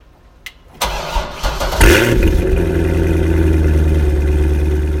You're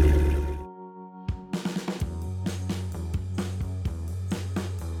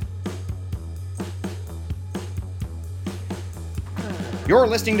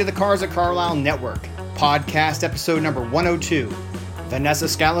listening to the Cars of Carlisle Network, podcast episode number 102, Vanessa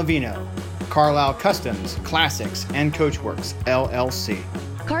Scalavino, Carlisle Customs, Classics, and Coachworks, LLC.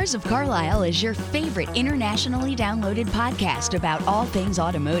 Cars of Carlisle is your favorite internationally downloaded podcast about all things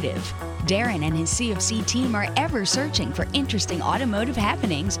automotive. Darren and his CFC team are ever searching for interesting automotive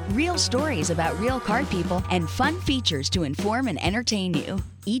happenings, real stories about real car people, and fun features to inform and entertain you.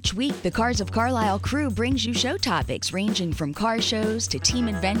 Each week, the Cars of Carlisle crew brings you show topics ranging from car shows to team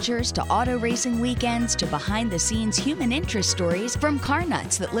adventures to auto racing weekends to behind-the-scenes human interest stories from car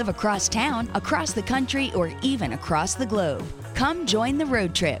nuts that live across town, across the country, or even across the globe. Come join the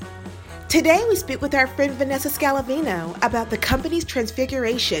road trip. Today we speak with our friend Vanessa Scalavino about the company's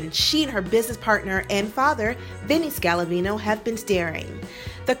transfiguration she and her business partner and father, Vinny Scalavino, have been steering.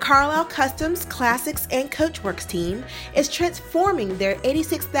 The Carlisle Customs, Classics, and Coachworks team is transforming their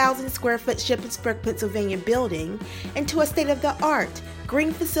 86,000 square foot Shippensburg, Pennsylvania building into a state-of-the-art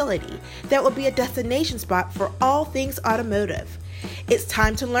green facility that will be a destination spot for all things automotive. It's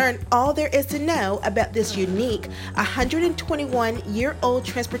time to learn all there is to know about this unique 121-year-old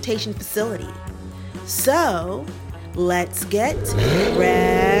transportation facility. So, let's get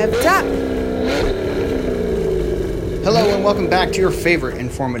revved up! Hello and welcome back to your favorite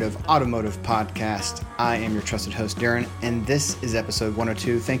informative automotive podcast. I am your trusted host, Darren, and this is episode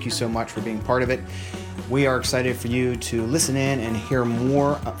 102. Thank you so much for being part of it. We are excited for you to listen in and hear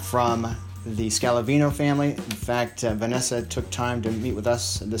more from the Scalavino family. In fact, Vanessa took time to meet with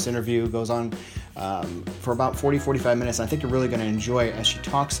us. This interview goes on for about 40-45 minutes. I think you're really going to enjoy it as she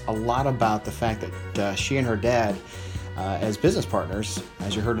talks a lot about the fact that she and her dad, as business partners,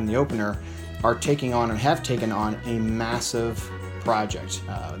 as you heard in the opener, are taking on and have taken on a massive project.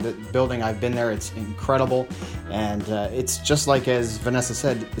 The building, I've been there, it's incredible, and it's just like, as Vanessa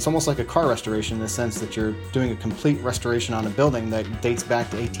said, it's almost like a car restoration in the sense that you're doing a complete restoration on a building that dates back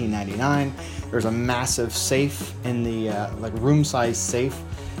to 1899. There's a massive safe in the like room-size safe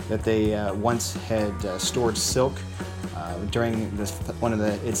that they once had stored silk during this one of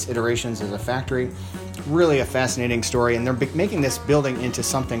its iterations as a factory. Really a fascinating story, and they're making this building into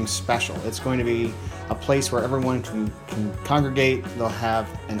something special. It's going to be a place where everyone can congregate. They'll have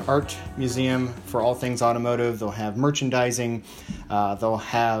an art museum for all things automotive. They'll have merchandising. They'll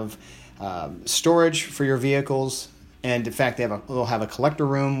have storage for your vehicles. And in fact, they'll have a collector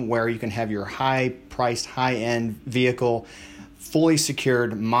room where you can have your high-priced, high-end vehicle fully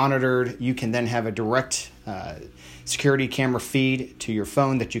secured, monitored. You can then have a direct security camera feed to your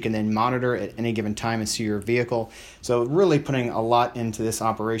phone that you can then monitor at any given time and see your vehicle. So really putting a lot into this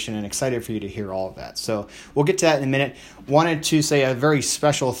operation, and excited for you to hear all of that. So we'll get to that in a minute. Wanted to say a very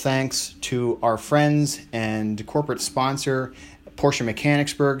special thanks to our friends and corporate sponsor, Porsche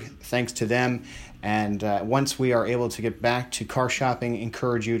Mechanicsburg. Thanks to them. And once we are able to get back to car shopping,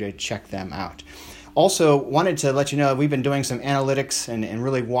 encourage you to check them out. Also wanted to let you know we've been doing some analytics and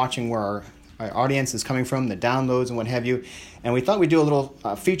really watching where our audience is coming from, the downloads and what have you. And we thought we'd do a little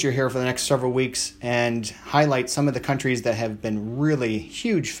feature here for the next several weeks and highlight some of the countries that have been really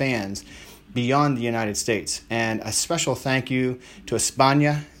huge fans beyond the United States. And a special thank you to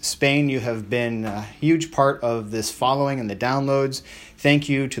España, Spain. You have been a huge part of this following and the downloads. Thank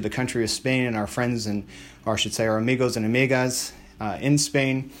you to the country of Spain and our friends, or I should say our amigos and amigas in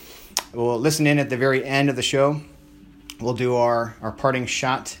Spain. We'll listen in at the very end of the show. We'll do our parting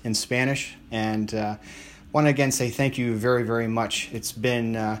shot in Spanish, and want to again say thank you very, very much. It's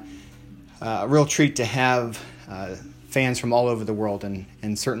been a real treat to have fans from all over the world,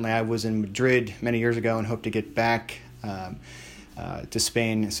 and certainly I was in Madrid many years ago and hope to get back to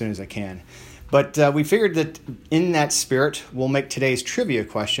Spain as soon as I can. But we figured that in that spirit, we'll make today's trivia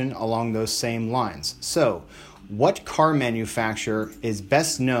question along those same lines. So, what car manufacturer is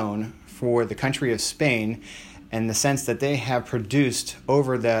best known for the country of Spain, in the sense that they have produced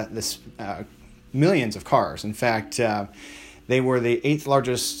over the millions of cars? In fact, they were the 8th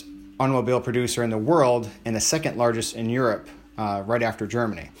largest automobile producer in the world and the 2nd largest in Europe, right after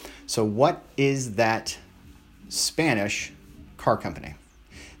Germany. So what is that Spanish car company?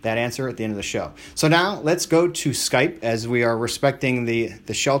 That answer at the end of the show. So now let's go to Skype, as we are respecting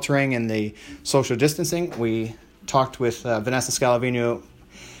the sheltering and the social distancing. We talked with Vanessa Scalavino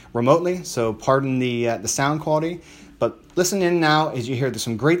remotely, so pardon the sound quality, but listen in now as you hear there's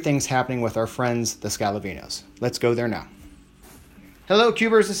some great things happening with our friends, the Scalavinos. Let's go there now. Hello,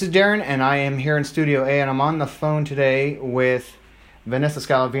 Cubers, this is Darren, and I am here in Studio A, and I'm on the phone today with Vanessa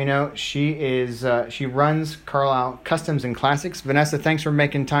Scalavino. She runs Carlisle Customs and Classics. Vanessa, thanks for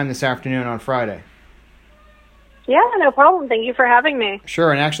making time this afternoon on Friday. Yeah, no problem. Thank you for having me.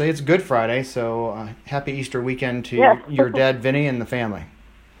 Sure, and actually it's Good Friday, so happy Easter weekend to your dad, Vinny, and the family.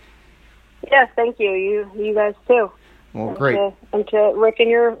 Yes, thank you. You guys too. Well, great. And to Rick and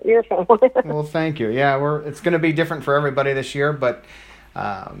your family. Well, thank you. Yeah, it's going to be different for everybody this year, but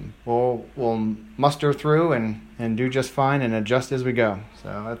we'll muster through and do just fine and adjust as we go.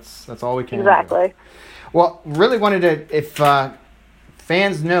 So that's all we can do. Exactly. Well, really wanted to, if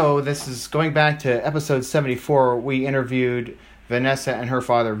fans know, this is going back to episode 74. We interviewed Vanessa and her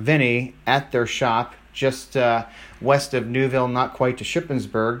father, Vinny, at their shop just west of Newville, not quite to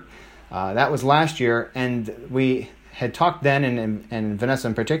Shippensburg. That was last year, and we had talked then, and Vanessa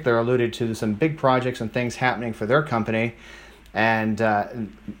in particular alluded to some big projects and things happening for their company.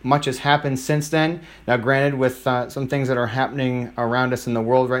 And much has happened since then. Now, granted, with some things that are happening around us in the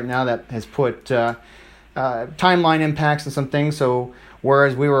world right now that has put timeline impacts and some things. So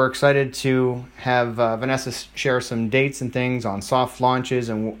whereas we were excited to have Vanessa share some dates and things on soft launches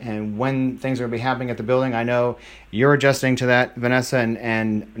and when things are going to be happening at the building, I know you're adjusting to that, Vanessa,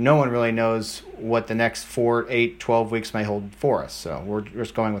 and no one really knows what the next 4, 8, 12 weeks may hold for us. So we're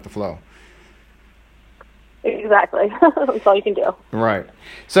just going with the flow. Exactly. That's all you can do. Right.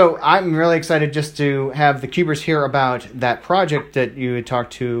 So I'm really excited just to have the Cubers hear about that project that you had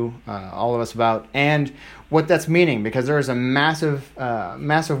talked to all of us about and what that's meaning, because there is a massive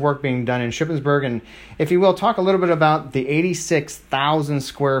work being done in Shippensburg. And if you will, talk a little bit about the 86,000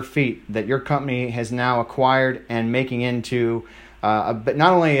 square feet that your company has now acquired and making into but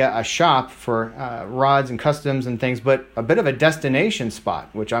not only a shop for rods and customs and things, but a bit of a destination spot,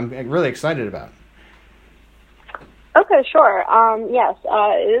 which I'm really excited about. Okay, sure. Yes,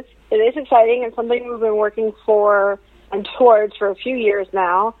 it is exciting and something we've been working for and towards for a few years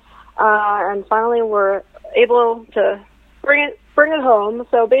now, and finally we're able to bring it home.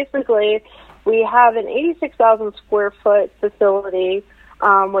 So basically, we have an 86,000 square foot facility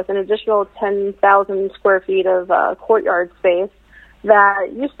with an additional 10,000 square feet of courtyard space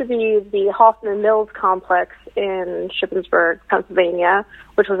that used to be the Hoffman Mills complex in Shippensburg, Pennsylvania,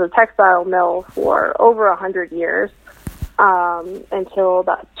 which was a textile mill for over 100 years. Until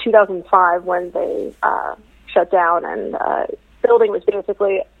about 2005 when they shut down, and building was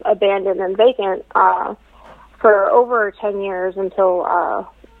basically abandoned and vacant for over 10 years until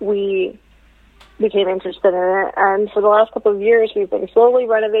we became interested in it. And for the last couple of years, we've been slowly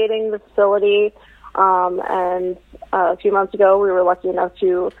renovating the facility, and a few months ago we were lucky enough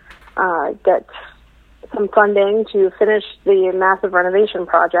to get some funding to finish the massive renovation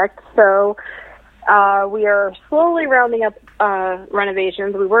project. So we are slowly rounding up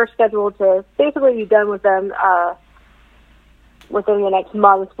renovations. We were scheduled to basically be done with them within the next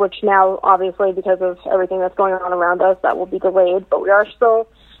month, which now, obviously, because of everything that's going on around us, that will be delayed. But we are still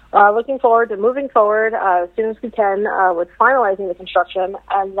looking forward to moving forward as soon as we can with finalizing the construction,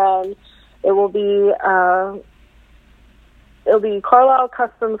 and then it will be Carlisle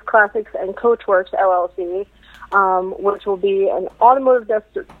Customs Classics and Coachworks LLC. Which will be an automotive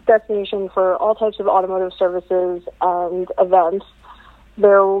destination for all types of automotive services and events.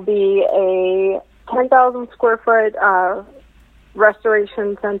 There will be a 10,000 square foot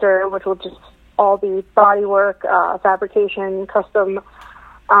restoration center, which will just all be bodywork, fabrication, custom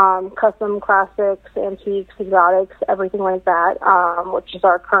classics, antiques, exotics, everything like that, which is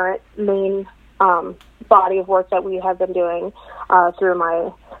our current main body of work that we have been doing through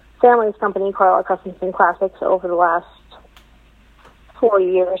my family's company, Carlisle Customs and Classics, over the last 4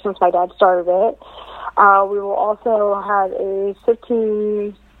 years since my dad started it. We will also have a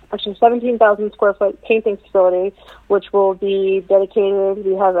 17,000 square foot painting facility, which will be dedicated.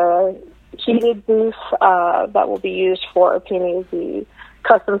 We have a heated booth that will be used for painting the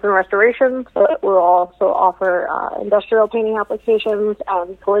customs and restorations, but we'll also offer industrial painting applications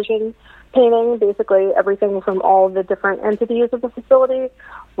and collision painting. Basically, everything from all the different entities of the facility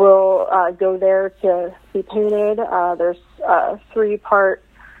will go there to be painted. There's a 3-part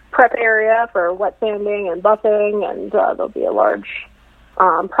prep area for wet sanding and buffing, and there'll be a large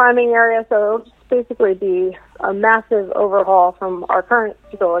priming area. So it'll just basically be a massive overhaul from our current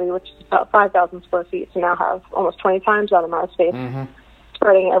facility, which is about 5,000 square feet, to now have almost 20 times that amount of space,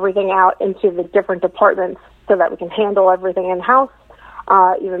 spreading everything out into the different departments so that we can handle everything in-house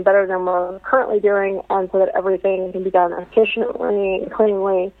even better than we're currently doing, and so that everything can be done efficiently and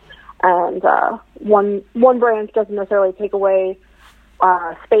cleanly. And one branch doesn't necessarily take away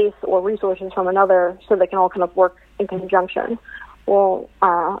space or resources from another, so they can all kind of work in conjunction. We'll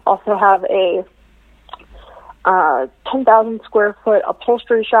also have a 10,000 square foot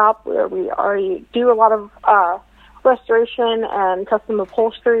upholstery shop where we already do a lot of restoration and custom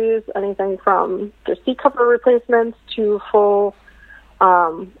upholsteries, anything from just seat cover replacements to full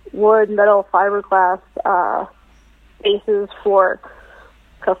wood, metal, fiberglass bases for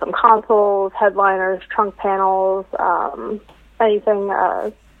custom consoles, headliners, trunk panels, anything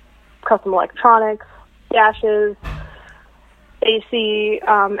custom electronics, dashes, AC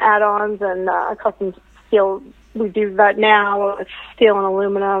add-ons, and custom steel. We do that now with steel and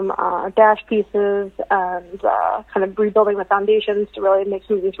aluminum dash pieces, and kind of rebuilding the foundations to really make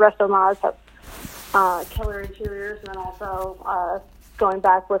some of these resto mods have killer interiors, and then also going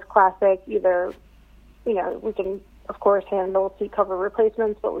back with classic, either, we can, of course, handle seat cover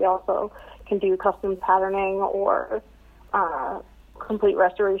replacements, but we also can do custom patterning or complete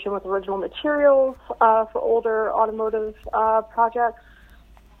restoration with original materials for older automotive projects.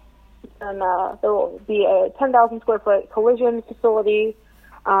 And there will be a 10,000 square foot collision facility.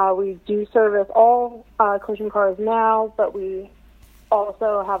 We do service all collision cars now, but we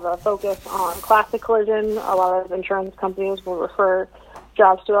also have a focus on classic collision. A lot of insurance companies will refer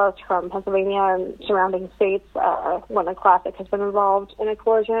jobs to us from Pennsylvania and surrounding states when a classic has been involved in a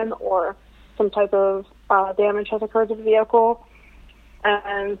collision or some type of damage has occurred to the vehicle.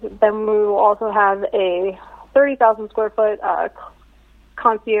 And then we will also have a 30,000 square foot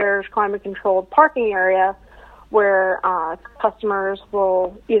concierge climate-controlled parking area where customers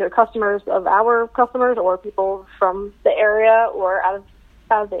will, either customers of our customers or people from the area or out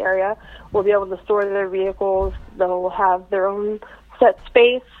of the area, will be able to store their vehicles. They'll have their own set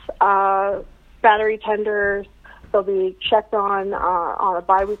space, battery tenders. They'll be checked on a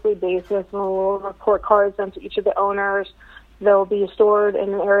biweekly basis, and we'll report cars then to each of the owners. They'll be stored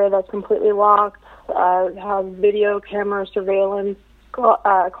in an area that's completely locked, have video camera surveillance,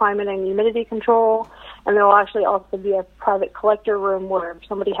 climate and humidity control, and there will actually also be a private collector room where if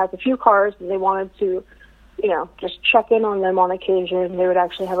somebody has a few cars and they wanted to, just check in on them on occasion, they would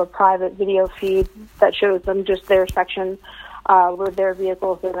actually have a private video feed that shows them just their section with their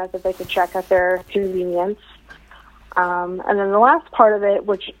vehicles in it that they could check at their convenience. And then the last part of it,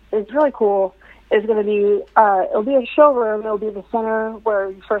 which is really cool, is going to be, it'll be a showroom. It'll be the center where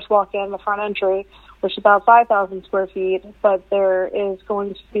you first walk in, the front entry, which is about 5,000 square feet, but there is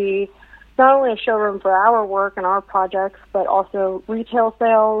going to be not only a showroom for our work and our projects, but also retail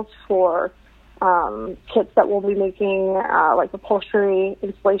sales for kits that we'll be making, like upholstery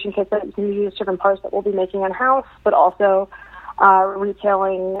installation kits that you can use, certain parts that we'll be making in-house, but also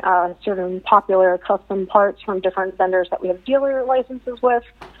retailing certain popular custom parts from different vendors that we have dealer licenses with.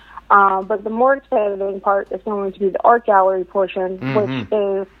 But the more exciting part is going to be the art gallery portion, which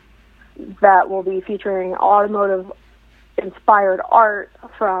is that will be featuring automotive-inspired art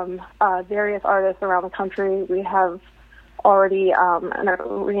from various artists around the country. We have already an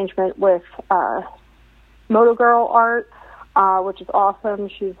arrangement with Moto Girl Art, which is awesome.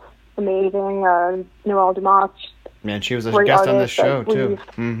 She's amazing. Noelle Dumas. Man, she was a guest on this show, too.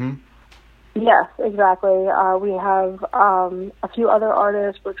 Yes, exactly. We have a few other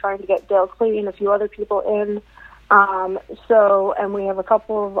artists. We're trying to get Dale Clean, a few other people in. And we have a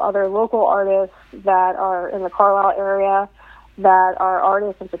couple of other local artists that are in the Carlisle area that are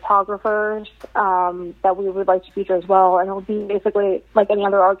artists and photographers that we would like to feature as well. And it'll be basically like any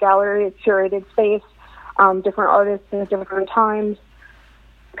other art gallery, a curated space, different artists at different times,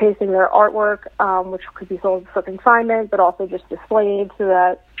 pasting their artwork, which could be sold for consignment, but also just displayed so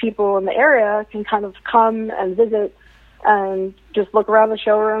that people in the area can kind of come and visit and just look around the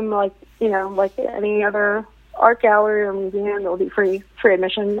showroom like any other art gallery or museum. It'll be free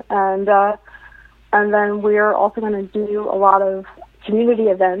admission. And then we're also going to do a lot of community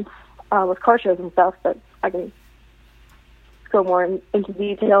events with car shows and stuff, but I can go more into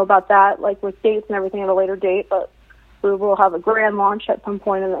detail about that, like with dates and everything at a later date, but we will have a grand launch at some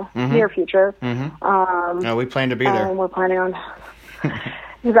point in the near future. No, we plan to be there. And we're planning on...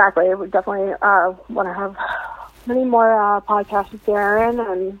 Exactly. We definitely want to have many more podcasts with Darren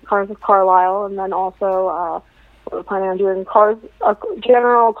and Cars with Carlisle, and then also we're planning on doing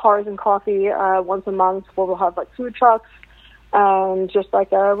general cars and coffee once a month, where we'll have like food trucks and just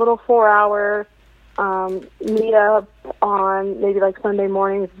like a little 4-hour meetup on maybe like Sunday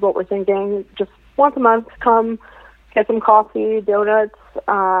mornings is what we're thinking. Just once a month, come get some coffee, donuts.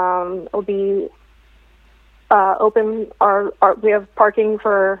 It'll be open. We have parking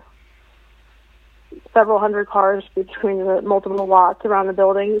for several hundred cars between the multiple lots around the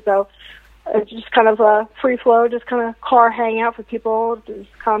building. So it's just kind of a free flow, just kind of car hangout for people to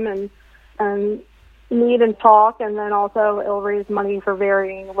just come and meet and talk, and then also it'll raise money for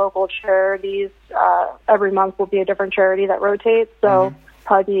varying local charities. Every month will be a different charity that rotates, so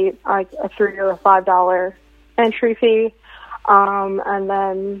probably be like a $3 or $5 entry fee, and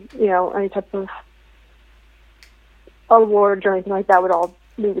then any type of awards or anything like that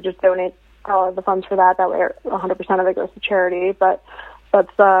we would just donate the funds for that. That way, 100% of it goes to charity. But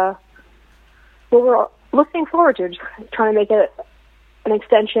that's what we're looking forward to, just trying to make it an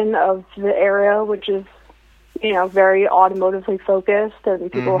extension of the area, which is, very automotively focused,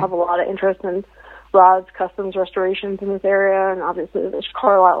 and people have a lot of interest in rods, customs, restorations in this area, and obviously there's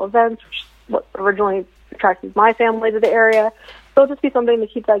Carlisle events, which is what originally attracted my family to the area. So it'll just be something to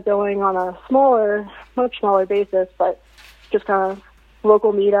keep that going on a much smaller basis, but just kind of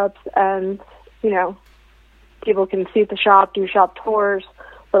local meetups, and, people can see the shop, do shop tours,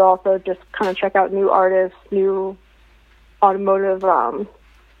 but also just kind of check out new artists, new automotive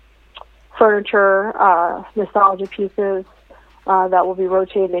furniture, nostalgia pieces that will be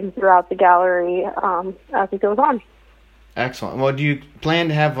rotating throughout the gallery as it goes on. Excellent. Well, do you plan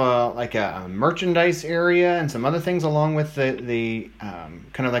to have a merchandise area and some other things along with the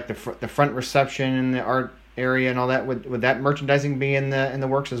kind of like the front reception and the art area and all that? Would that merchandising be in the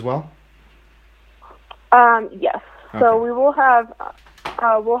works as well? Yes. Okay. So we will have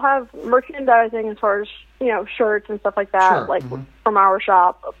we'll have merchandising as far as shirts and stuff like that, from our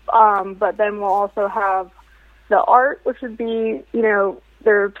shop. But then we'll also have the art, which would be there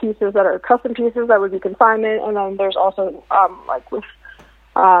are pieces that are custom pieces that would be consignment, and then there's also with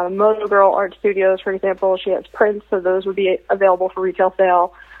Moto Girl Art Studios, for example, she has prints, so those would be available for retail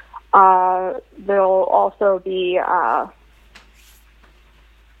sale. There'll also be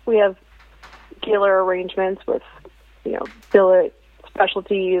we have dealer arrangements with billet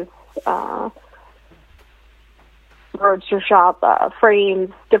specialties, roadster shop,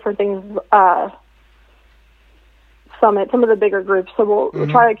 frames, different things. Some of the bigger groups. So we'll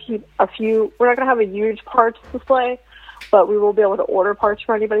try to keep a few. We're not going to have a huge parts display, but we will be able to order parts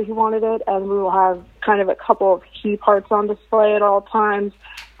for anybody who wanted it, and we will have kind of a couple of key parts on display at all times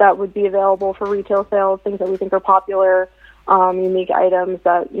that would be available for retail sales, things that we think are popular, unique items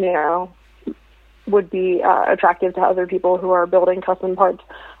that would be attractive to other people who are building custom parts,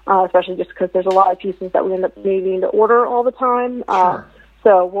 especially just because there's a lot of pieces that we end up needing to order all the time. Sure.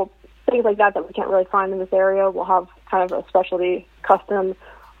 So things like that we can't really find in this area, we'll have kind of a specialty custom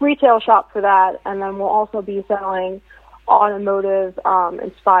retail shop for that, and then we'll also be selling automotive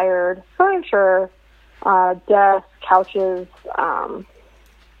inspired furniture, desks, couches,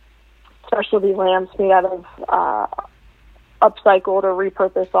 specialty lamps made out of upcycled or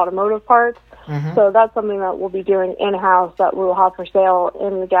repurposed automotive parts. So that's something that we'll be doing in-house that we'll have for sale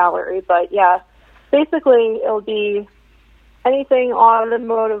in the gallery. But yeah, basically it'll be anything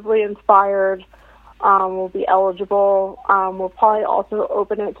automotively inspired will be eligible. We'll probably also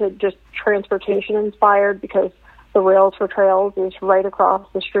open it to just transportation inspired, because the Rails for Trails is right across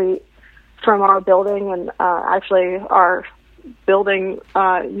the street from our building, and actually our building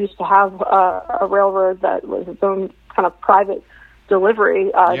used to have a railroad that was its own kind of private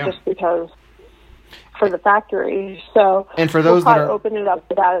delivery, just because for the factory. So and for those we'll that are open it up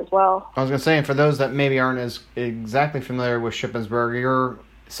to that as well. I was going to say, and for those that maybe aren't as exactly familiar with Shippensburg, you're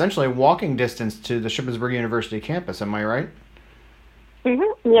essentially walking distance to the Shippensburg University campus. Am I right?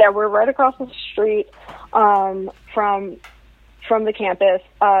 Yeah, we're right across the street from the campus.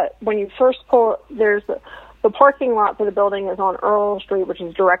 When you first pull, there's the parking lot for the building is on Earl Street, which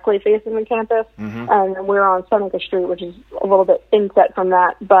is directly facing the campus, and we're on Seneca Street, which is a little bit inset from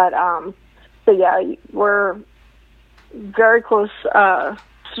that. But so yeah, we're very close to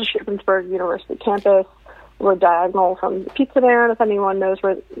Shippensburg University campus. We're diagonal from the Pizza Baron, if anyone knows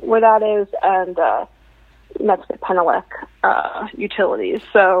where that is, and next to Penelec Utilities.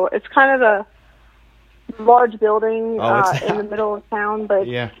 So it's kind of a large building in the middle of town, but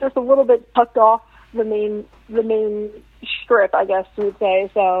just a little bit tucked off the main strip, I guess you would say.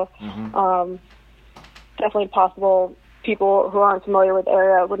 So definitely possible people who aren't familiar with the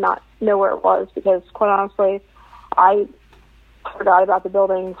area would not know where it was, because quite honestly, I forgot about the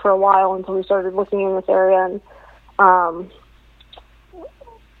building for a while until we started looking in this area, and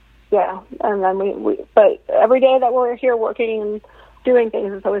and then but every day that we're here working and doing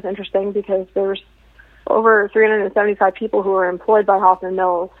things, it's always interesting, because there's over 375 people who are employed by Hoffman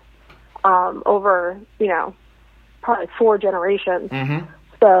Mills over, probably 4 generations.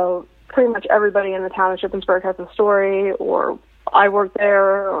 So pretty much everybody in the town of Shippensburg has a story, or I worked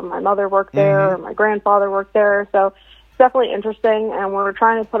there, or my mother worked there, or my grandfather worked there. So it's definitely interesting, and we're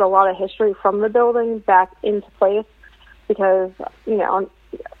trying to put a lot of history from the building back into place, because,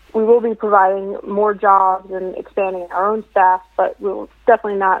 we will be providing more jobs and expanding our own staff, but we will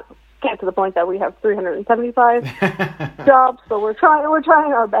definitely not get to the point that we have 375 jobs. So we're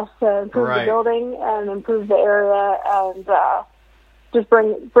trying our best to improve the building and improve the area and just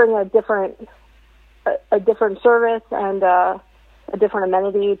bring a different service and a different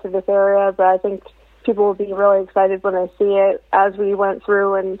amenity to this area. But I think people will be really excited when they see it as we went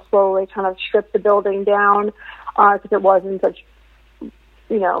through and slowly kind of stripped the building down because it was in such,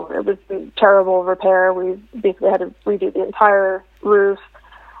 it was in terrible repair. We basically had to redo the entire roof.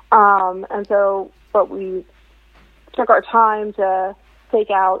 But we took our time to take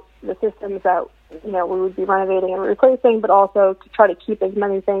out the systems that, we would be renovating and replacing, but also to try to keep as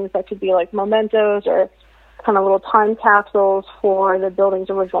many things that could be like mementos or kind of little time capsules for the building's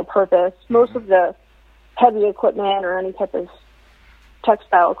original purpose. Most of the heavy equipment or any type of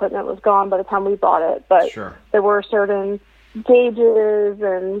textile equipment was gone by the time we bought it, but there were certain gauges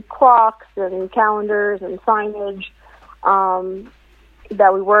and clocks and calendars and signage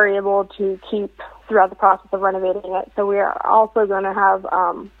that we were able to keep throughout the process of renovating it. So we are also going to have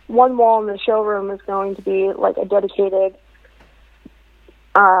one wall in the showroom is going to be like a dedicated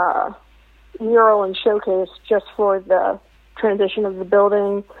mural and showcase just for the transition of the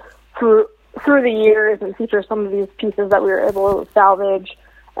building through the years and feature some of these pieces that we were able to salvage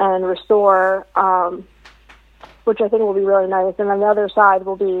and restore, which I think will be really nice. And on the other side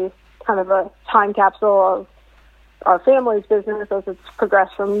will be kind of a time capsule of our family's business as it's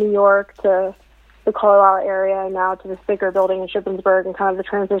progressed from New York to the Carlisle area and now to this bigger building in Shippensburg and kind of the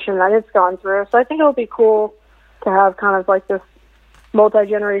transition that it's gone through. So I think it'll be cool to have kind of like this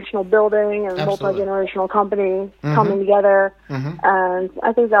multi-generational building and multi-generational company coming together. And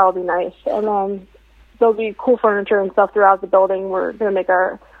I think that'll be nice. And then there'll be cool furniture and stuff throughout the building. We're going to make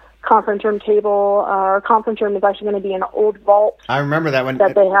our conference room table. Our conference room is actually going to be an old vault. I remember that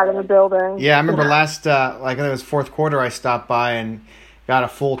that they had in the building. Yeah, I remember last, like it was fourth quarter, I stopped by and got a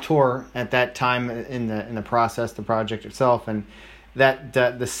full tour at that time in the process, the project itself, and that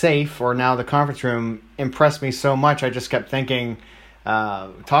the safe, or now the conference room, impressed me so much. I just kept thinking,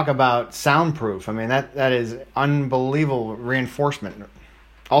 talk about soundproof. I mean, that is unbelievable reinforcement.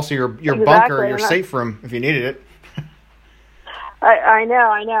 Also, your bunker, your safe room, if you needed it. I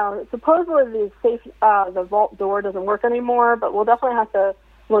know. Supposedly the vault door doesn't work anymore, but we'll definitely have to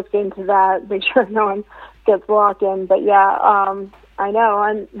look into that, make sure no one gets locked in. But yeah, I know,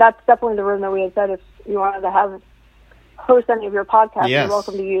 and that's definitely the room that we had said if you wanted to host any of your podcasts, you're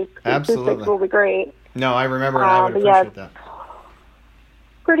welcome to use. Absolutely. Acoustics will be great. No, I remember, and I would appreciate that.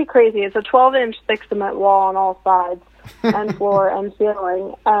 Pretty crazy. It's a 12-inch thick cement wall on all sides, and floor and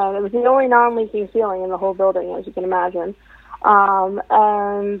ceiling. And it was the only non-leaking ceiling in the whole building, as you can imagine.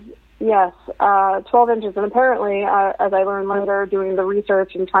 And yes, 12 inches. And apparently, as I learned later, doing the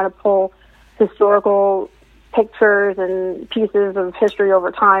research and trying to pull historical pictures and pieces of history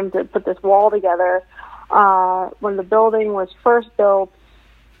over time to put this wall together, when the building was first built,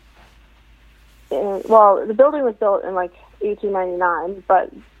 the building was built in like 1899,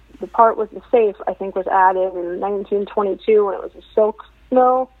 but the part with the safe, I think, was added in 1922 when it was a silk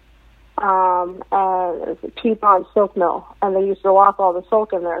mill. And it was a Piedmont silk mill, and they used to lock all the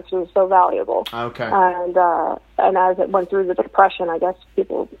silk in there because it was so valuable. Okay. And as it went through the Depression, I guess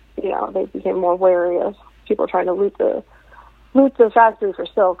people, they became more wary of people trying to loot the factory for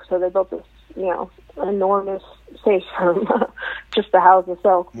silk, so they built this, enormous safe room just to house the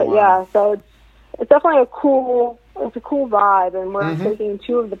silk. But yeah, so it's definitely a cool vibe, and we're taking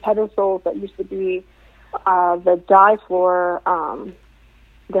two of the pedestals that used to be the dye floor.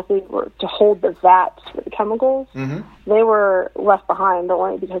 I guess they were to hold the vats for the chemicals. They were left behind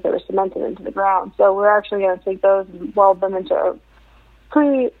only because they were cemented into the ground. So we're actually going to take those and weld them into a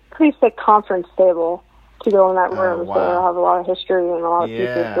pretty thick conference table to go in that room. Wow. So it'll have a lot of history and a lot of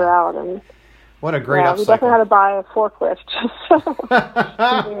pieces throughout. And what a great upcycle. We definitely had to buy a forklift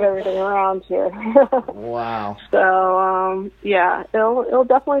to move everything around here. Wow. So it'll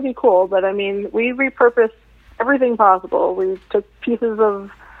definitely be cool. But I mean, we repurposed everything possible. We took pieces of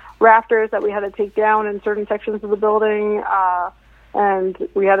rafters that we had to take down in certain sections of the building, and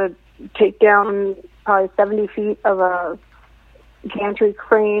we had to take down probably 70 feet of a gantry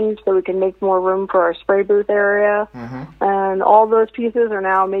crane so we can make more room for our spray booth area. And all those pieces are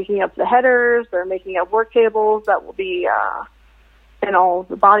now making up the headers. They're making up work tables that will be in all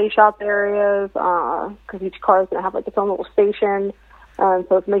the body shop areas, because each car is going to have like its own little station. And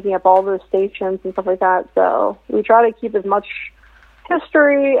so it's making up all those stations and stuff like that. So we try to keep as much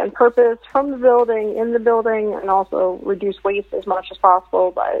history and purpose from the building, in the building, and also reduce waste as much as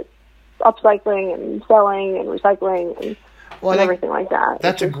possible by upcycling and selling and recycling and Well, and everything like that.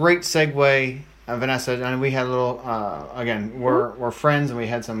 That's a great segue, Vanessa. And we had a little, again, we're friends and we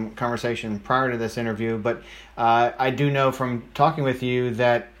had some conversation prior to this interview, but I do know from talking with you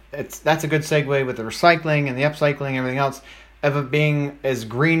that that's a good segue with the recycling and the upcycling and everything else of it being as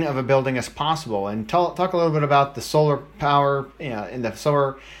green of a building as possible. And talk a little bit about the solar power, and the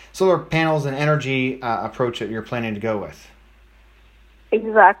solar panels and energy approach that you're planning to go with.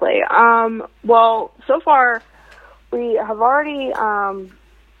 Exactly. Well, so far we have already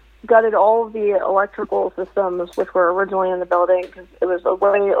gutted all of the electrical systems which were originally in the building because it was a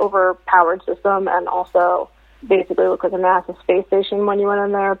way overpowered system and also basically looked like a NASA space station when you went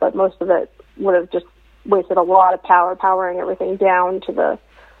in there, but most of it would have just wasted a lot of power powering everything down to the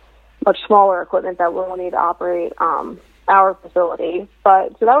much smaller equipment that we'll need to operate our facility.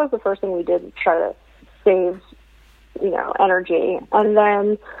 But so that was the first thing we did to try to save, energy. And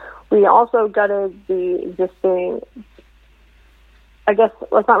then we also gutted the existing, I guess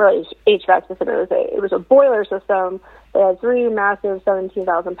it's not really HVAC system, it was a boiler system. They had 3 massive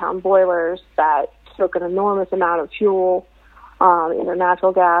 17,000-pound boilers that took an enormous amount of fuel, either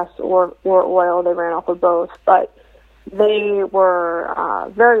natural gas or oil. They ran off of both, but they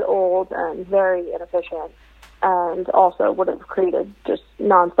were very old and very inefficient, and also would have created just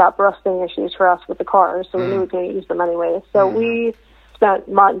nonstop rusting issues for us with the cars, so we knew we couldn't use them anyway. So we spent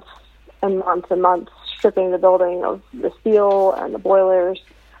months and months and months stripping the building of the steel and the boilers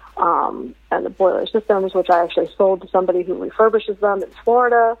and the boiler systems, which I actually sold to somebody who refurbishes them in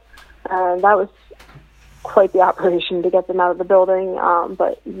Florida, and that was quite the operation to get them out of the building,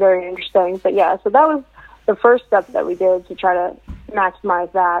 but very interesting. But yeah, so that was the first step that we did to try to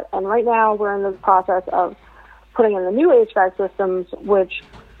maximize that. And right now we're in the process of putting in the new HVAC systems, which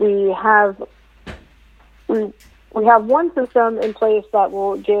we have one system in place that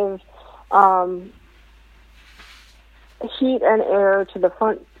will give heat and air to the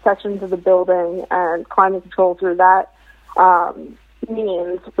front sections of the building and climate control through that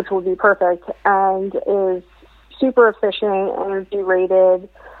means, which will be perfect, and is super efficient, energy rated,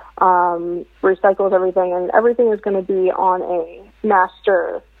 recycles everything, and everything is going to be on a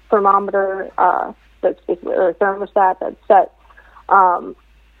master thermometer that's basically a thermostat that's set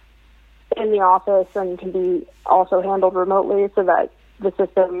in the office and can be also handled remotely, so that the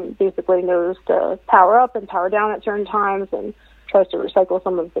system basically knows to power up and power down at certain times and tries to recycle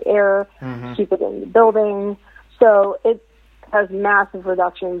some of the air, keep it in the building. So it has massive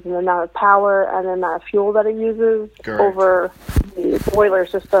reductions in the amount of power and the amount of fuel that it uses over the boiler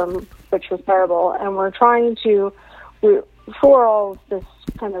system, which was terrible. And we're trying to, before all of this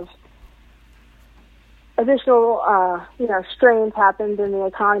kind of additional, strains happened in the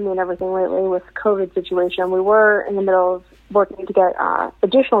economy and everything lately with the COVID situation, we were in the middle of working to get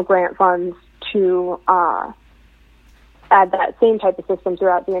additional grant funds to add that same type of system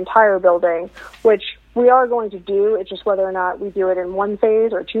throughout the entire building, which we are going to do. It's just whether or not we do it in one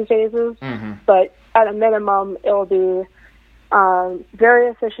phase or 2 phases. But at a minimum, it'll be very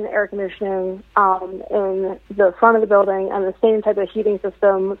efficient air conditioning in the front of the building and the same type of heating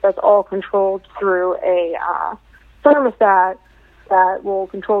system that's all controlled through a thermostat that will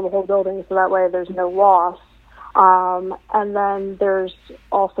control the whole building, so that way there's no loss. And then there's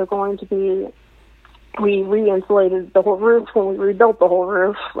also going to be, we re-insulated the whole roof when we rebuilt the whole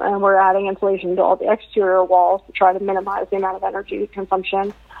roof, and we're adding insulation to all the exterior walls to try to minimize the amount of energy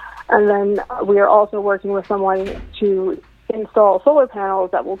consumption. And then we are also working with someone to install solar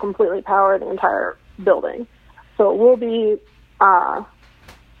panels that will completely power the entire building. So it will be,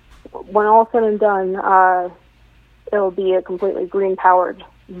 when all said and done, it'll be a completely green-powered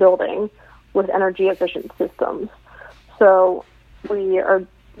building with energy-efficient systems. So we are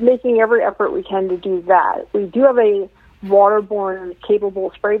making every effort we can to do that. We do have a waterborne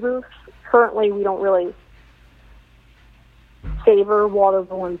capable spray booth. Currently, we don't really favor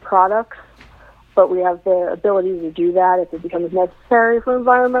waterborne products, but we have the ability to do that if it becomes necessary for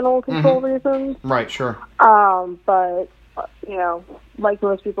environmental control reasons. Right, sure. But, like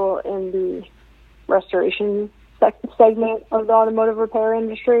most people in the restoration segment of the automotive repair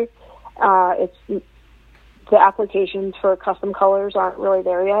industry, the applications for custom colors aren't really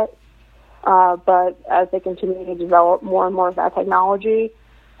there yet. But as they continue to develop more and more of that technology,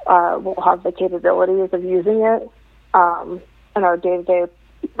 we'll have the capabilities of using it in our day-to-day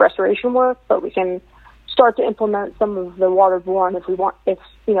restoration work, but we can start to implement some of the waterborne if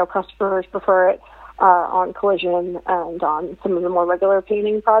customers prefer it on collision and on some of the more regular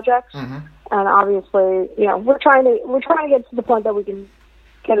painting projects. And obviously, we're trying to get to the point that we can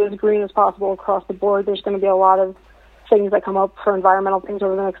get it as green as possible across the board. There's going to be a lot of things that come up for environmental things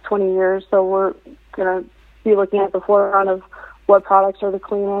over the next 20 years, so we're going to be looking at the forefront of what products are the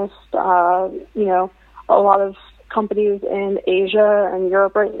cleanest. A lot of companies in Asia and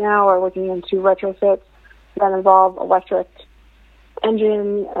Europe right now are looking into retrofits that involve electric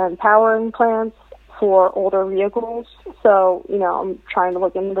engine and powering plants for older vehicles. So, I'm trying to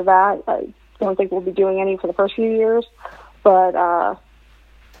look into that. I don't think we'll be doing any for the first few years, but,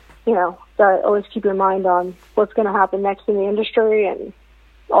 always keep your mind on what's going to happen next in the industry, and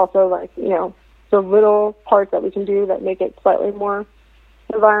also, the little parts that we can do that make it slightly more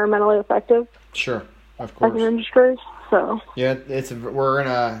environmentally effective. Sure, of course. As an industry, so. Yeah, we're in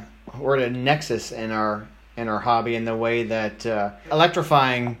a nexus in our hobby, in the way that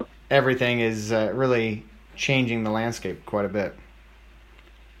electrifying everything is really changing the landscape quite a bit.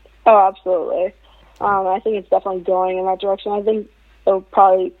 Oh, absolutely. I think it's definitely going in that direction. I think it'll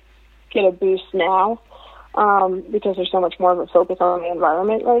probably get a boost now because there's so much more of a focus on the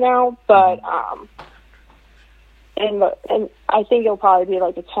environment right now. But and I think it'll probably be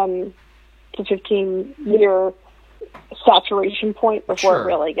like a 10 to 15 year saturation point before it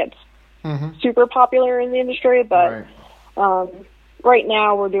really gets super popular in the industry. But right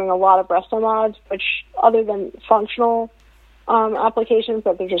now we're doing a lot of Bresto mods, which, other than functional applications,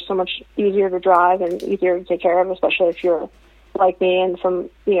 that they're just so much easier to drive and easier to take care of, especially if you're like me and from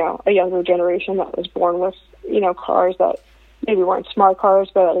a younger generation that was born with cars that maybe weren't smart cars,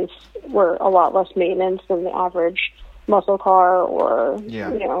 but at least were a lot less maintenance than the average muscle car or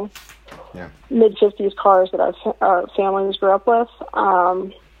mid-50s cars that our families grew up with.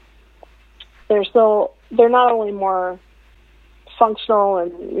 They're not only more functional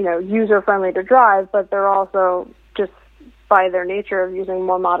and user-friendly to drive, but they're also, just by their nature of using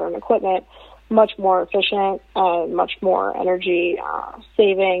more modern equipment, much more efficient and much more energy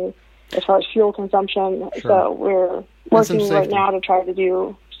saving as far as fuel consumption. Sure. So we're working right now to try to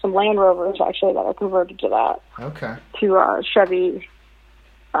do some Land Rovers actually that are converted to that. Okay. To Chevy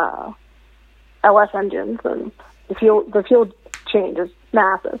LS engines, and the fuel change is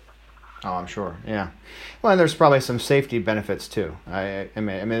massive. Oh, I'm sure. Yeah. Well, and there's probably some safety benefits too. I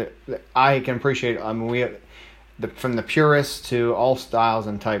mean, I can appreciate. From the purists to all styles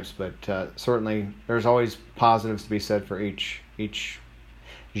and types, but certainly there's always positives to be said for each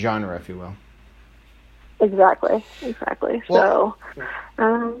genre, if you will. Exactly. Well,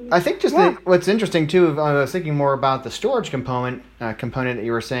 so, I think what's interesting too. I was thinking more about the storage component that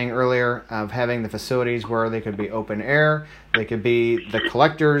you were saying earlier, of having the facilities where they could be open air, they could be the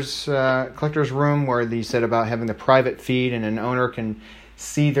collector's room, where you said about having the private feed and an owner can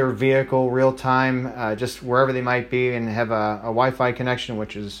see their vehicle real time, just wherever they might be, and have a Wi-Fi connection,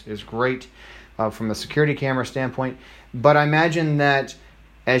 which is great from a security camera standpoint. But I imagine that,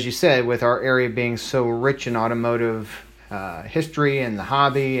 as you said, with our area being so rich in automotive history and the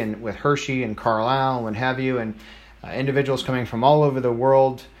hobby, and with Hershey and Carlisle and what have you, and individuals coming from all over the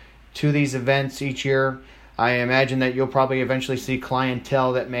world to these events each year, I imagine that you'll probably eventually see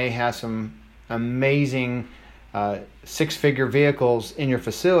clientele that may have some amazing six-figure vehicles in your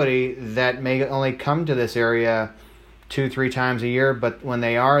facility that may only come to this area 2-3 times a year, but when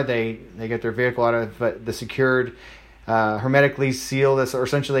they are, they get their vehicle out of the secured, hermetically sealed, or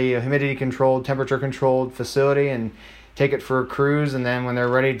essentially a humidity-controlled, temperature-controlled facility, and take it for a cruise, and then when they're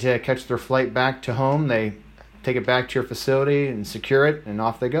ready to catch their flight back to home, they take it back to your facility and secure it, and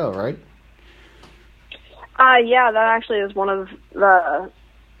off they go, right? Yeah, that actually is one of the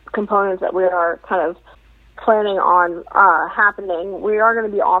components that we are kind of planning on happening. We are going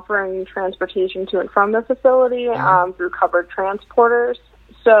to be offering transportation to and from the facility through covered transporters.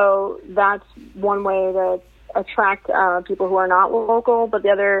 So that's one way to attract people who are not local. But the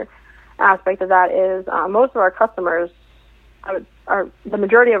other aspect of that is most of our customers, the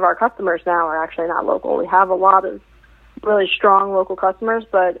majority of our customers now are actually not local. We have a lot of really strong local customers,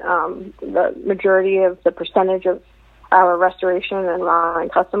 but the majority of the percentage of our restoration and remodeling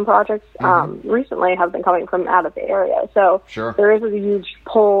custom projects recently have been coming from out of the area. So there is a huge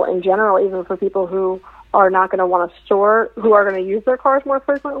pull in general, even for people who are not going to want to store, who are going to use their cars more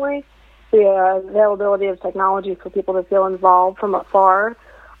frequently. The availability of technology for people to feel involved from afar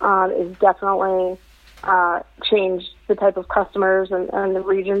is definitely changed the type of customers and the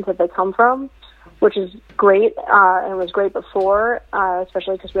regions that they come from, which is great, and was great before,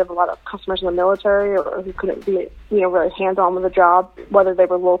 especially because we have a lot of customers in the military or who couldn't be, really hands-on with the job, whether they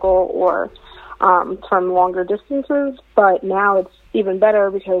were local or from longer distances. But now it's even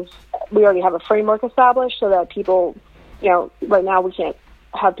better because we already have a framework established so that people, right now we can't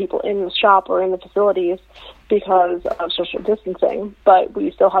have people in the shop or in the facilities because of social distancing, but we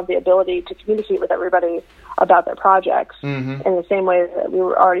still have the ability to communicate with everybody about their projects in the same way that we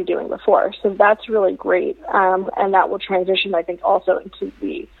were already doing before. So that's really great. And that will transition, I think, also into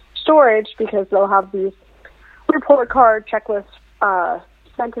the storage, because they'll have these report card checklists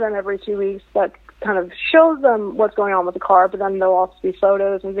sent to them every 2 weeks that kind of shows them what's going on with the car, but then there'll also be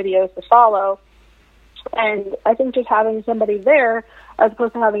photos and videos to follow. And I think just having somebody there, as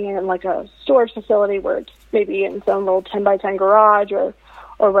opposed to having it in like a storage facility where it's maybe in some little 10 by 10 garage or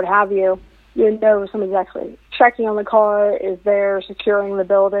what have you, somebody's actually checking on the car, is there, securing the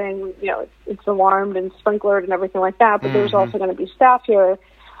building, it's alarmed and sprinklered and everything like that. But there's also going to be staff here,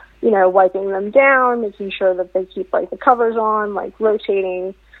 wiping them down, making sure that they keep like the covers on, like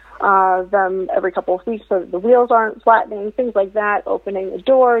rotating them every couple of weeks so that the wheels aren't flattening, things like that, opening the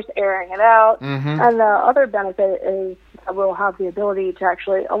doors, airing it out. And the other benefit is that we'll have the ability to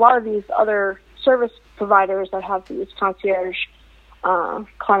actually, a lot of these other service providers that have these concierge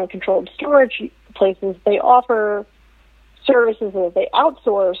climate-controlled storage places, they offer services that they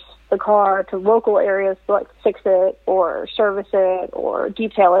outsource the car to local areas to like fix it or service it or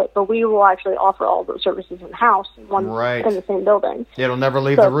detail it, but we will actually offer all those services in-house in the same building. Yeah, it'll never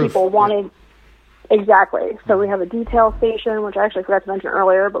leave the roof. People wanted, exactly. So we have a detail station, which I actually forgot to mention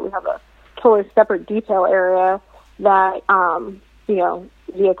earlier, but we have a totally separate detail area that,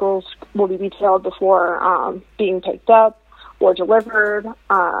 vehicles will be detailed before being picked up or delivered.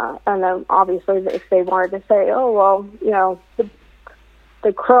 And then obviously if they wanted to say,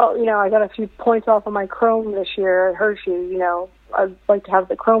 the chrome, I got a few points off of my chrome this year at Hershey, I'd like to have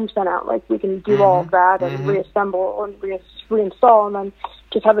the chrome sent out. Like, we can do all of that and reassemble and reinstall and then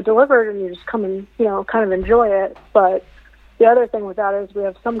just have it delivered, and you just come and, kind of enjoy it. But the other thing with that is we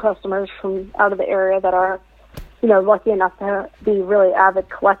have some customers from out of the area that are, lucky enough to be really avid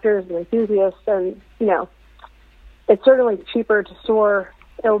collectors and enthusiasts, and, it's certainly cheaper to store.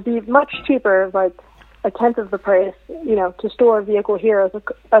 It'll be much cheaper, like a tenth of the price, to store a vehicle here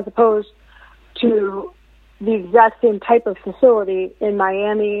as opposed to the exact same type of facility in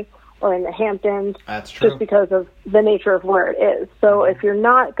Miami or in the Hamptons. That's true. Just because of the nature of where it is. So if you're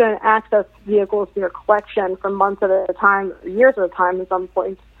not going to access vehicles in your collection for months at a time, years at a time at some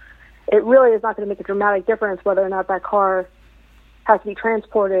point, it really is not going to make a dramatic difference whether or not that car has to be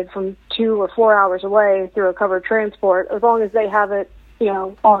transported from 2 or 4 hours away through a covered transport, as long as they have it,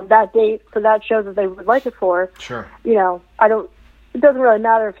 on that date for that show that they would like it for. Sure. It doesn't really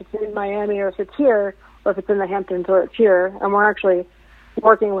matter if it's in Miami or if it's here, or if it's in the Hamptons or it's here. And we're actually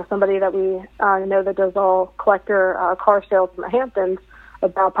working with somebody that we know that does all collector car sales in the Hamptons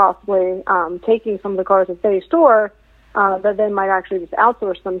about possibly taking some of the cars that they store, that they might actually just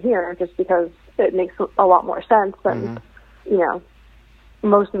outsource them here, just because it makes a lot more sense. And,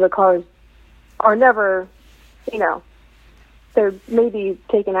 most of the cars are never, they're maybe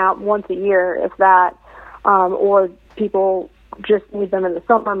taken out once a year, if that, or people just need them in the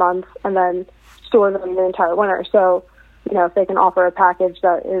summer months and then store them the entire winter. So, if they can offer a package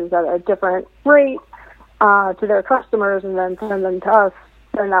that is at a different rate to their customers and then send them to us,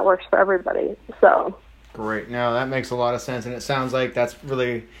 then that works for everybody. So great. No, that makes a lot of sense, and it sounds like that's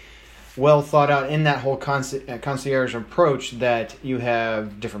really well thought out in that whole concierge approach, that you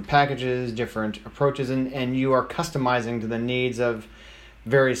have different packages, different approaches, and you are customizing to the needs of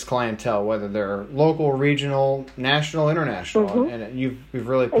various clientele, whether they're local, regional, national, international, and you've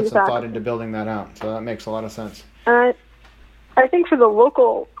really put some thought into building that out. So that makes a lot of sense. I think for the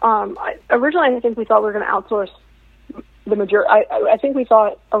local, originally I think we thought we were going to outsource the majority. I think we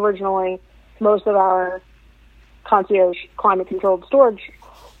thought originally most of our concierge climate-controlled storage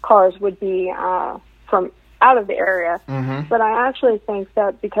cars would be from out of the area. But I actually think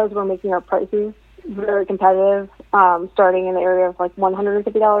that because we're making our prices very competitive, starting in the area of like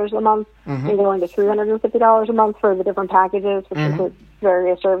 $150 a month and going to $350 a month for the different packages, which include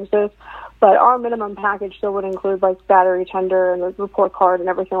various services. But our minimum package still would include like battery tender and the report card and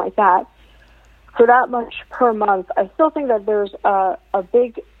everything like that. For that much per month, I still think that there's a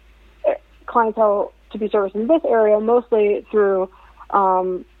big clientele to be serviced in this area, mostly through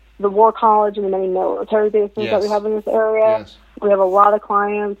the War College and the many military bases that we have in this area. Yes. We have a lot of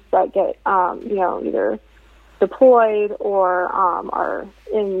clients that get, either deployed or are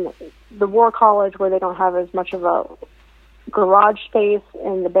in the War College where they don't have as much of a garage space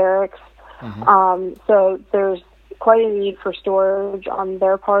in the barracks. So there's quite a need for storage on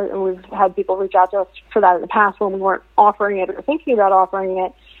their part, and we've had people reach out to us for that in the past when we weren't offering it or thinking about offering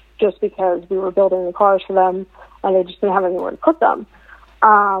it, just because we were building the cars for them and they just didn't have anywhere to put them.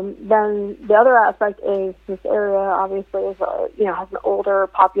 Then the other aspect is this area obviously is has an older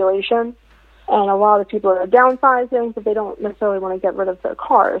population, And a lot of people are downsizing, but they don't necessarily want to get rid of their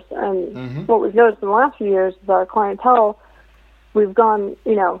cars. And what we've noticed in the last few years is our clientele, we've gone,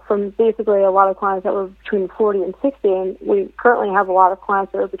 from basically a lot of clients that were between 40 and 60, and we currently have a lot of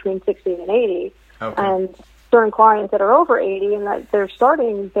clients that are between 60 and 80. Okay. And certain clients that are over 80 and that they're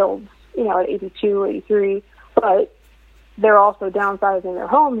starting builds, at 82, 83, but they're also downsizing their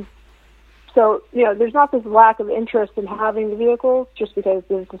homes. So, there's not this lack of interest in having the vehicles just because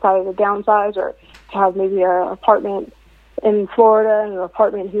they've decided to downsize or to have maybe an apartment in Florida and an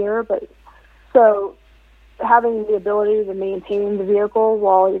apartment here. But so having the ability to maintain the vehicle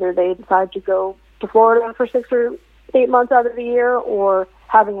while either they decide to go to Florida for 6 or 8 months out of the year, or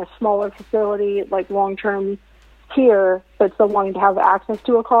having a smaller facility like long-term here, but still wanting to have access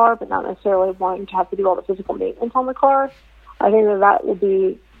to a car, but not necessarily wanting to have to do all the physical maintenance on the car. I think that will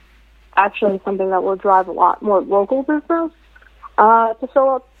be actually something that will drive a lot more local business to fill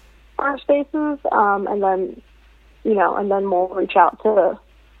up our spaces, and then we'll reach out to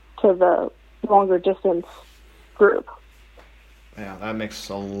the longer distance group. Yeah, that makes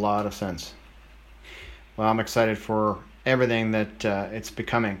a lot of sense. Well, I'm excited for everything that it's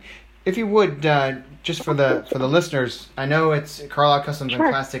becoming. If you would, just for the listeners, I know it's Carlisle Customs and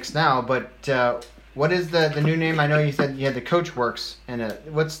Classics now, but what is the new name? I know you said you had the Coachworks, and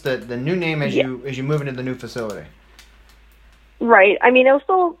what's the new name as you move into the new facility? Right. I mean, it'll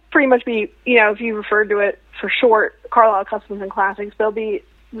still pretty much be, if you refer to it for short, Carlisle Customs and Classics, there'll be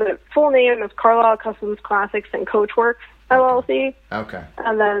the full name is Carlisle Customs Classics and Coachworks LLC. Okay.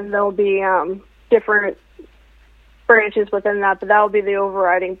 And then there'll be different branches within that, but that'll be the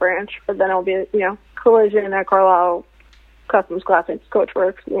overriding branch. But then it'll be, Collision at Carlisle Customs Classics,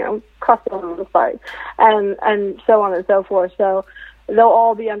 Coachworks, custom on the site, and so on and so forth. So they'll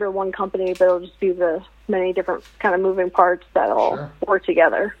all be under one company, but it'll just be the many different kind of moving parts that all work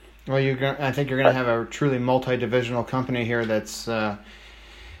together. Well, I think you're going to have a truly multi-divisional company here that's going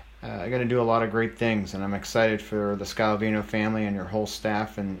to do a lot of great things, and I'm excited for the Scalavino family and your whole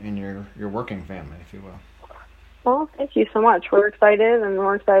staff and your working family, if you will. Well, thank you so much. We're excited, and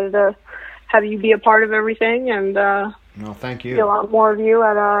we're excited to have you be a part of everything, and well, thank you. See a lot more of you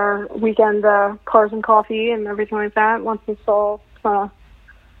at our weekend cars and coffee and everything like that once this all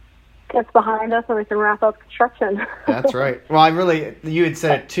gets behind us and we can wrap up construction. That's right. Well, you had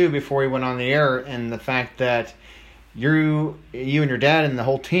said it too before we went on the air, and the fact that you and your dad and the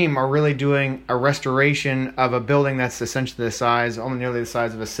whole team are really doing a restoration of a building that's essentially the size, nearly the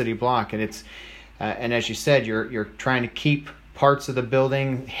size of a city block, and it's and as you said, you're trying to keep parts of the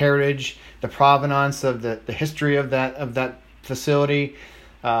building, heritage, the provenance of the history of that facility,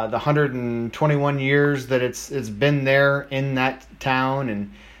 the 121 years that it's been there in that town,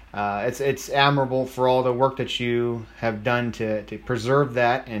 and it's admirable for all the work that you have done to preserve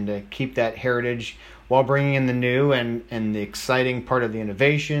that and to keep that heritage while bringing in the new and the exciting part of the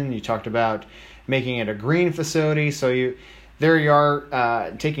innovation. You talked about making it a green facility, so you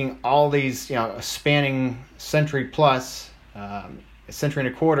are taking all these, spanning century plus, a century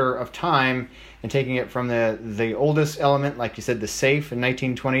and a quarter of time, and taking it from the oldest element, like you said, the safe in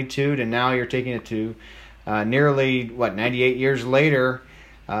 1922, to now you're taking it to nearly 98 years later,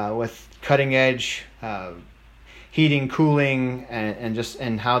 with cutting edge heating, cooling,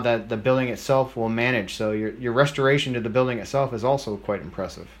 and how that the building itself will manage. So your restoration to the building itself is also quite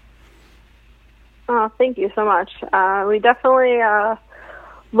impressive. Oh, thank you so much. We definitely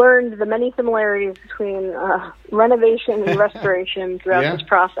learned the many similarities between renovation and restoration throughout this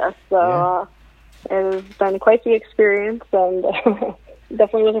process. So it has been quite the experience, and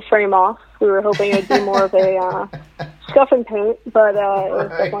definitely was a frame off. We were hoping it'd be more of a scuff and paint, but it was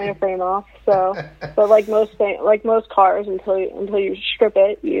definitely a frame off. So, but like most cars, until you strip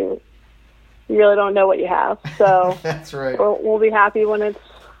it, you really don't know what you have. So that's right. We'll be happy when it's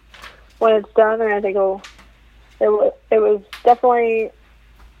done, and I think it was definitely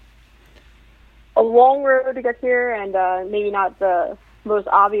a long road to get here, and maybe not the most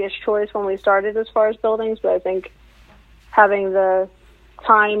obvious choice when we started as far as buildings, but I think having the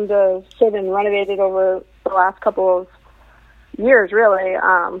time to sit and renovate it over the last couple of years, really,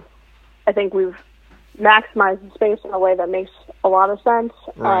 I think we've maximized the space in a way that makes a lot of sense.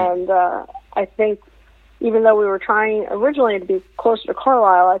 Right. And I think even though we were trying originally to be closer to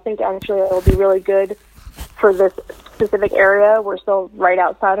Carlisle, I think actually it'll be really good for this specific area. We're still right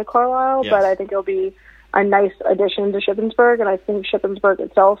outside of Carlisle, but I think it'll be a nice addition to Shippensburg, and I think Shippensburg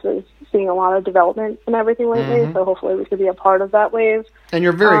itself is seeing a lot of development and everything lately, so hopefully we could be a part of that wave. And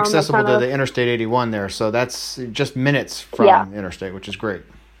you're very accessible to the Interstate 81 there, so that's just minutes from Interstate, which is great.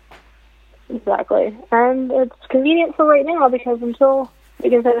 Exactly. And it's convenient for right now, because until we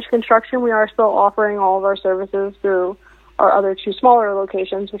can finish construction, we are still offering all of our services through our other 2 smaller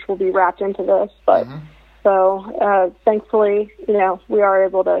locations, which will be wrapped into this. But so thankfully, we are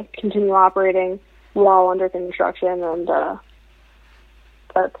able to continue operating while under construction, and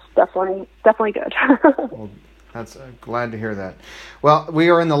that's definitely good. Well, that's glad to hear that. Well, we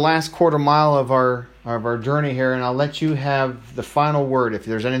are in the last quarter mile of our journey here, and I'll let you have the final word if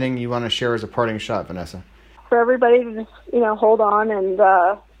there's anything you want to share as a parting shot, Vanessa. For everybody to just, hold on and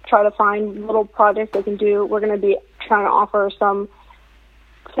try to find little projects they can do. We're going to be trying to offer some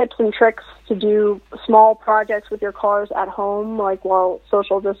tips and tricks to do small projects with your cars at home, like while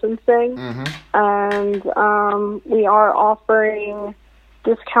social distancing. And we are offering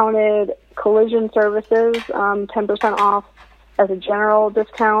discounted collision services, 10% off as a general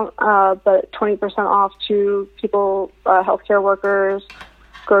discount, but 20% off to people, healthcare workers,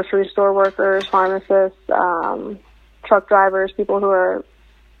 grocery store workers, pharmacists, truck drivers, people who are,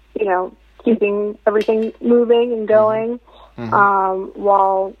 keeping everything moving and going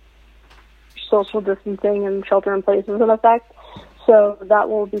while social distancing and shelter in place is in effect. So that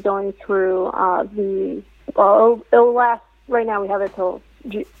will be going through it'll last, right now we have it till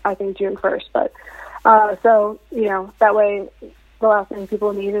I think June 1st, but so, that way the last thing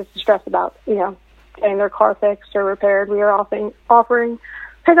people need is to stress about, getting their car fixed or repaired. We are offering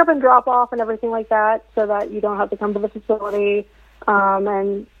pick up and drop off and everything like that, so that you don't have to come to the facility.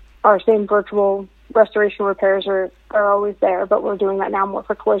 And our same virtual restoration repairs are always there, but we're doing that now more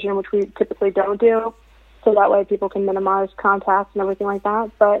for collision, which we typically don't do. So that way people can minimize contacts and everything like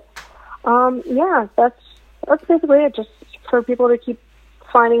that. But that's basically it. Just for people to keep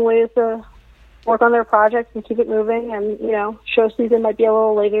finding ways to work on their projects and keep it moving. And show season might be a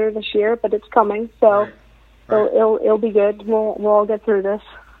little later this year, but it's coming. So. Right. So it'll be good. We'll all get through this.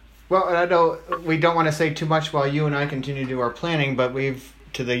 Well, and I know we don't want to say too much while you and I continue to do our planning, but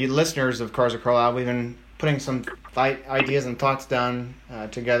to the listeners of Cars of Carlisle, we've been putting some ideas and thoughts down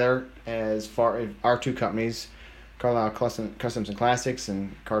together as far as our 2 companies, Carlisle Customs and Classics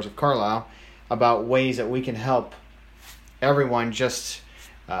and Cars of Carlisle, about ways that we can help everyone just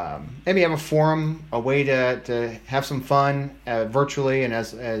maybe have a forum, a way to have some fun virtually, and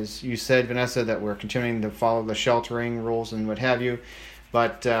as you said, Vanessa, that we're continuing to follow the sheltering rules and what have you.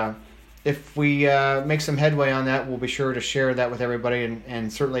 But if we make some headway on that, we'll be sure to share that with everybody,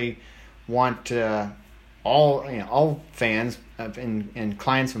 and certainly want all fans and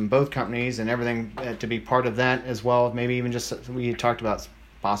clients from both companies and everything to be part of that as well. Maybe even just we talked about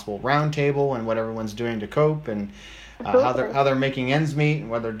possible roundtable and what everyone's doing to cope, and how they're making ends meet, and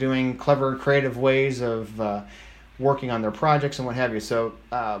whether they're doing clever, creative ways of working on their projects and what have you. So,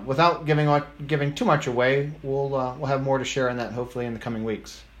 without giving too much away, we'll have more to share on that hopefully in the coming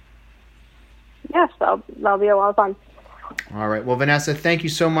weeks. Yes, that'll be a lot of fun. All right. Well, Vanessa, thank you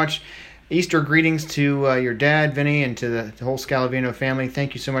so much. Easter greetings to your dad, Vinny, and to the whole Scalavino family.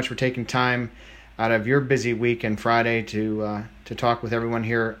 Thank you so much for taking time out of your busy week and Friday to talk with everyone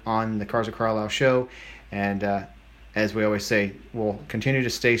here on the Cars of Carlisle show. And as we always say, we'll continue to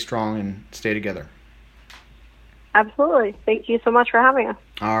stay strong and stay together. Absolutely. Thank you so much for having us.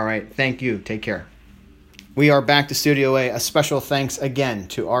 All right. Thank you. Take care. We are back to Studio A. A special thanks again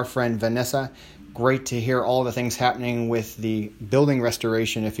to our friend Vanessa. Great to hear all the things happening with the building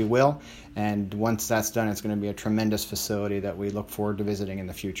restoration, if you will. And once that's done, it's going to be a tremendous facility that we look forward to visiting in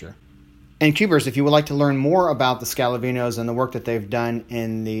the future. And Cubers, if you would like to learn more about the Scalavinos and the work that they've done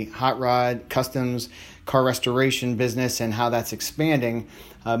in the hot rod, customs, car restoration business and how that's expanding,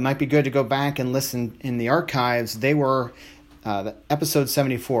 it might be good to go back and listen in the archives. They were episode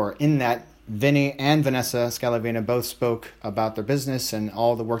 74. In that, Vinny and Vanessa Scalavino both spoke about their business and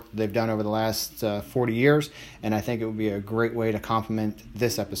all the work that they've done over the last 40 years, and I think it would be a great way to complement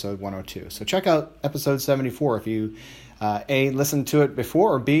this episode 102. So check out episode 74 if you A, listened to it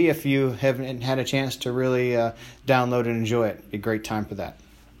before, or B, if you haven't had a chance to really download and enjoy it. It'd be a great time for that.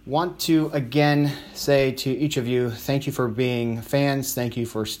 Want to again say to each of you, thank you for being fans. Thank you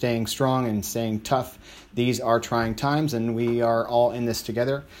for staying strong and staying tough. These are trying times, and we are all in this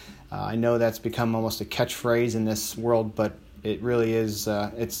together. I know that's become almost a catchphrase in this world, but it really is.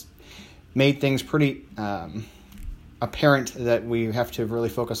 It's made things pretty apparent that we have to really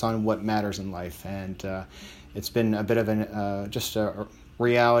focus on what matters in life, and it's been a bit of just a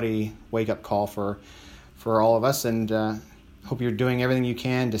reality wake-up call for all of us, and hope you're doing everything you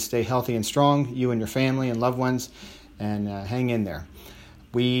can to stay healthy and strong, you and your family and loved ones, and hang in there.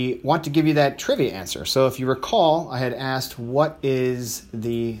 We want to give you that trivia answer. So if you recall, I had asked what is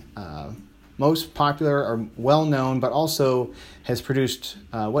the most popular or well-known, but also has produced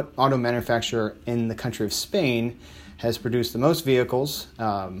what auto manufacturer in the country of Spain has produced the most vehicles,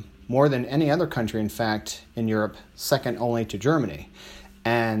 more than any other country, in fact, in Europe, second only to Germany.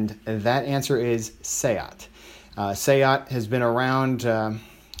 And that answer is SEAT. SEAT has been around,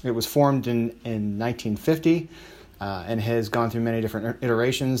 it was formed in 1950 and has gone through many different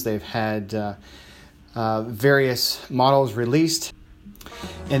iterations. They've had various models released.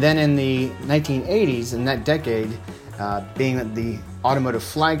 And then in the 1980s, in that decade, being the automotive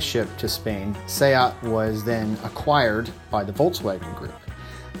flagship to Spain, SEAT was then acquired by the Volkswagen Group.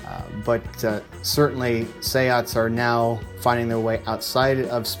 But certainly SEATs are now finding their way outside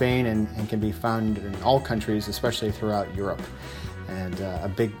of Spain and can be found in all countries, especially throughout Europe. And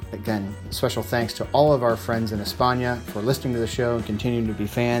a big, again, special thanks to all of our friends in España for listening to the show and continuing to be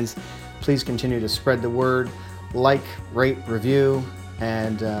fans. Please continue to spread the word, like, rate, review,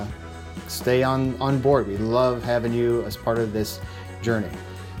 and stay on board. We love having you as part of this journey.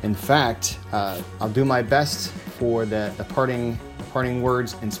 In fact, I'll do my best for the parting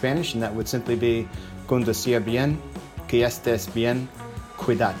words in Spanish, and that would simply be conducir bien, que estés bien,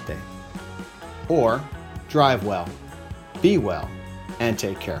 cuídate. Or drive well, be well, and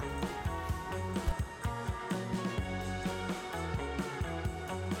take care.